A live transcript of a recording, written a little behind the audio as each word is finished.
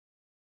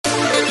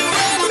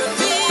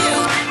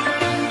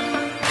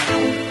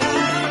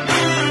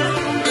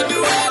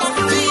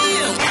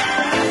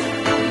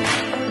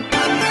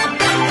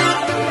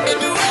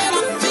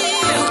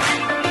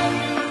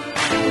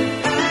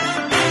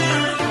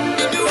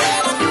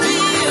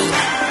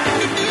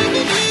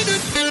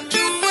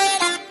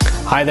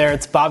Hi there,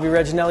 it's Bobby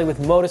Reginelli with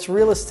MODUS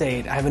Real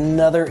Estate. I have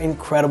another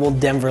incredible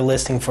Denver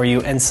listing for you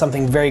and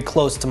something very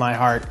close to my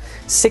heart.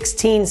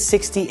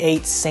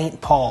 1668 St.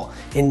 Paul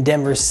in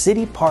Denver's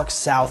City Park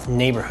South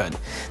neighborhood.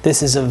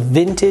 This is a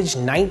vintage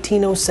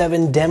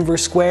 1907 Denver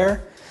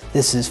Square.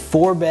 This is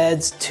 4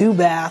 beds, 2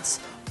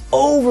 baths,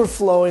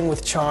 overflowing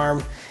with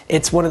charm.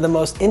 It's one of the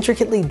most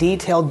intricately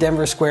detailed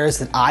Denver squares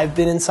that I've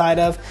been inside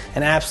of,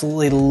 and I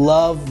absolutely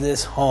love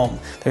this home.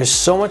 There's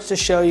so much to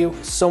show you,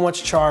 so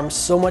much charm,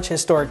 so much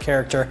historic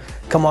character.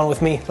 Come on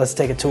with me, let's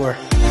take a tour.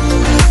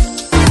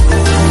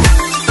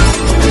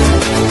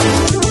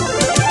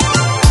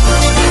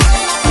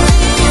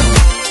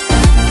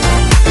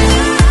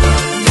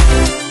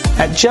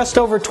 At just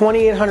over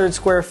 2,800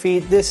 square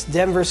feet, this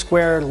Denver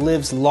Square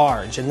lives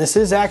large, and this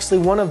is actually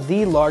one of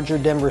the larger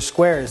Denver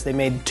Squares. They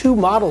made 2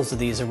 models of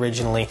these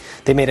originally.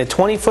 They made a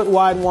 20-foot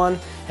wide one,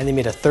 and they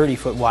made a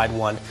 30-foot wide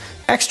one.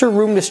 Extra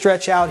room to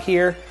stretch out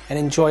here and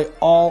enjoy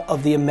all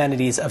of the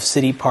amenities of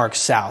City Park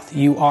South.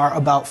 You are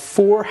about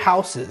 4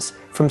 houses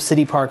from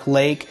City Park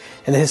Lake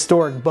and the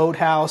historic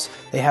boathouse.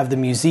 They have the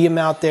museum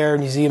out there,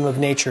 Museum of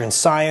Nature and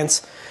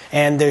Science,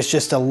 and there's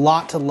just a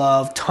lot to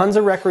love. Tons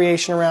of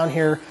recreation around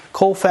here.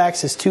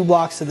 Colfax is 2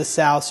 blocks to the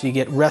south, so you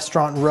get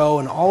Restaurant Row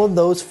and all of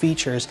those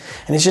features,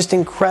 and it's just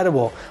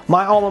incredible.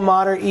 My alma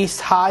mater, East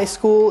High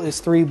School, is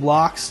 3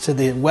 blocks to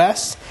the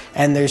west,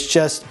 and there's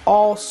just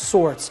all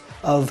sorts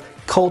of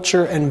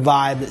culture and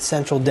vibe that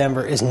Central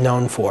Denver is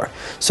known for.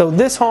 So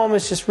this home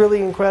is just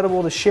really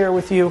incredible to share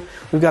with you.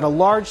 We've got a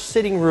large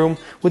sitting room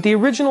with the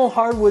original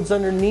hardwoods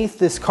underneath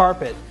this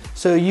carpet.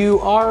 So you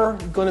are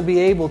going to be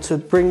able to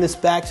bring this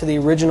back to the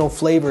original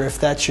flavor if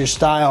that's your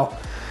style.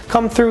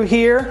 Come through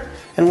here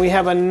and we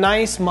have a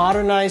nice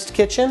modernized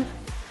kitchen.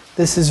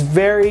 This is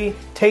very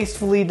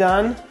tastefully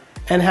done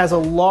and has a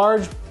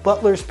large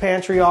butler's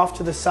pantry off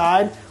to the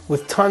side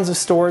with tons of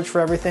storage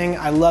for everything.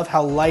 I love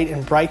how light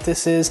and bright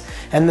this is.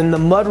 And then the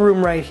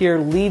mudroom right here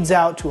leads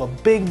out to a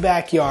big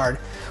backyard.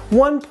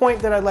 One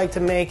point that I'd like to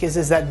make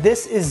is that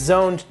this is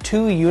zoned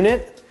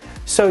 2-unit.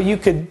 So you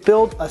could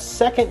build a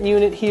second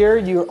unit here.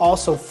 You're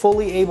also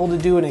fully able to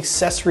do an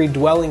accessory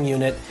dwelling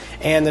unit,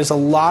 and there's a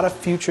lot of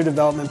future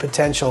development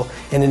potential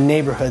in a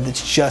neighborhood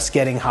that's just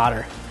getting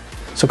hotter.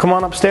 So come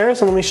on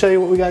upstairs and let me show you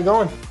what we got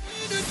going.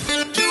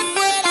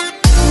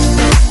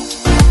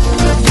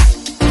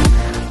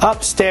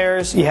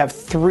 Upstairs, you have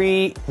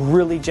 3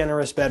 really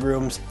generous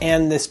bedrooms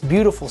and this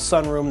beautiful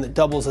sunroom that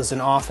doubles as an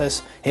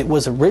office. It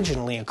was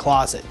originally a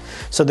closet.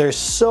 So there's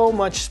so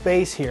much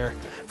space here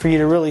for you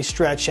to really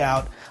stretch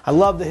out. I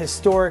love the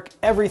historic,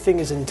 everything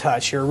is in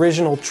touch. Your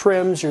original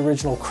trims, your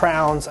original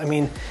crowns. I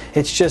mean,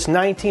 it's just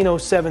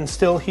 1907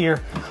 still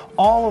here.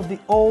 All of the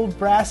old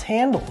brass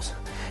handles.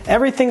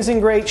 Everything's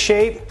in great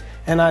shape,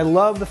 and I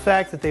love the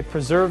fact that they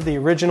preserved the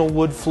original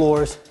wood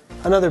floors.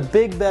 Another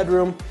big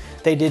bedroom.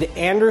 They did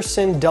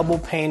Anderson double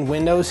pane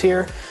windows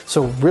here,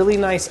 so really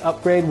nice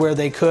upgrade where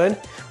they could,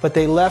 but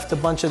they left a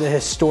bunch of the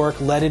historic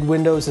leaded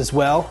windows as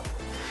well.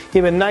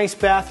 You have a nice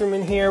bathroom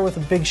in here with a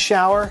big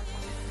shower,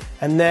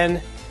 and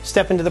then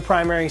step into the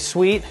primary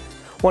suite.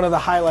 One of the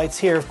highlights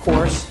here, of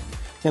course,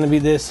 is going to be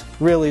this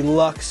really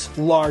luxe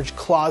large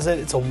closet.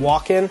 It's a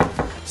walk-in,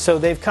 so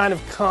they've kind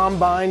of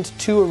combined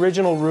 2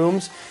 original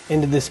rooms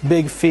into this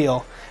big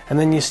feel. And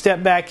then you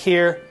step back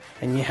here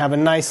and you have a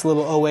nice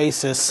little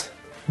oasis.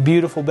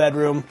 Beautiful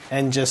bedroom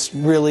and just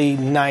really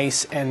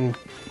nice and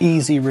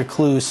easy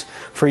recluse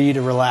for you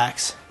to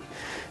relax.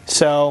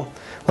 So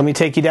let me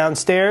take you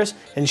downstairs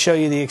and show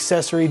you the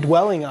accessory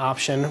dwelling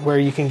option where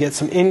you can get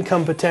some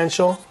income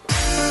potential.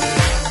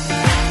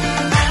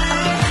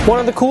 One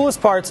of the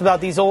coolest parts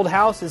about these old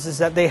houses is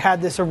that they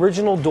had this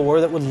original door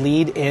that would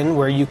lead in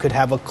where you could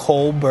have a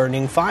coal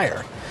burning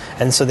fire,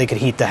 and so they could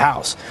heat the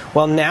house.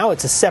 Well, now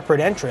it's a separate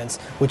entrance,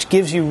 which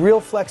gives you real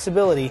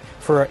flexibility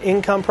for an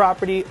income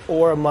property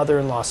or a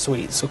mother-in-law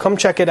suite. So come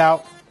check it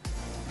out.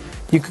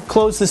 You could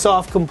close this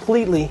off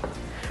completely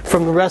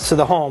from the rest of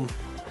the home.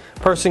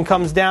 Person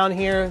comes down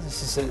here.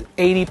 This is an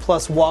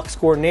 80-plus walk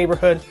score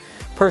neighborhood.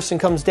 Person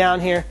comes down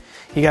here.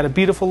 You got a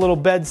beautiful little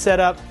bed set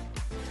up.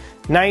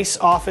 Nice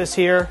office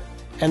here,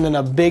 and then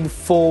a big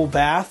full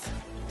bath.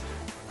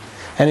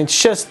 And it's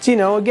just, you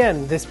know,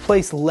 again, this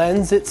place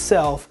lends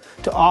itself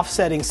to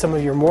offsetting some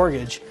of your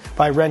mortgage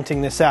by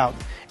renting this out.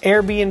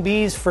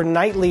 Airbnbs for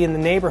nightly in the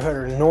neighborhood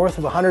are north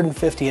of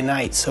 $150 a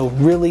night, so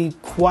really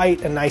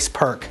quite a nice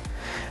perk.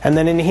 And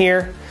then in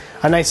here,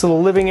 a nice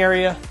little living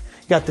area.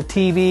 You got the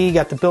TV, you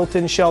got the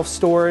built-in shelf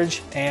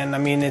storage, and I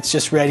mean, it's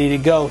just ready to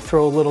go.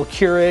 Throw a little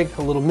Keurig,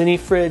 a little mini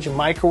fridge, a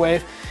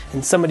microwave,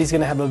 and somebody's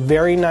gonna have a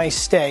very nice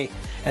stay,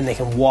 and they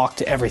can walk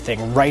to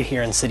everything right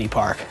here in City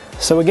Park.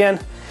 So again,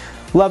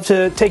 love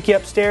to take you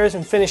upstairs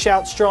and finish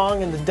out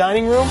strong in the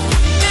dining room.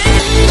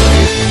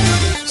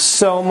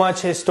 So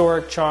much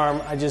historic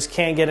charm. I just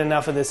can't get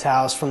enough of this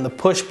house. From the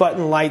push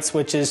button light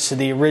switches to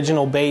the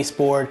original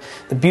baseboard,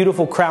 the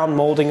beautiful crown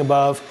molding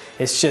above.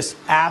 It's just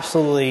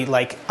absolutely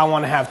like I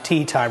want to have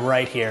tea time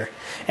right here.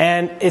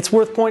 And it's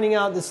worth pointing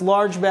out this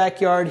large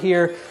backyard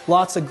here,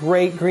 lots of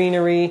great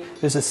greenery.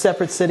 There's a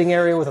separate sitting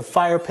area with a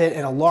fire pit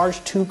and a large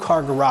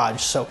 2-car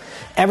garage. So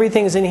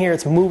everything's in here,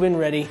 it's move-in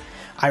ready.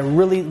 I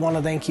really want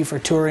to thank you for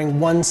touring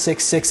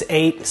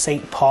 1668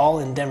 St. Paul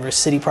in Denver's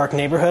City Park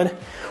neighborhood.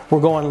 We're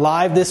going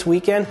live this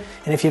weekend,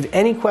 and if you have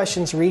any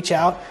questions, reach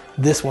out.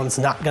 This one's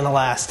not going to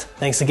last.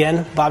 Thanks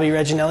again, Bobby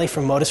Reginelli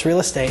from MODUS Real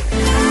Estate.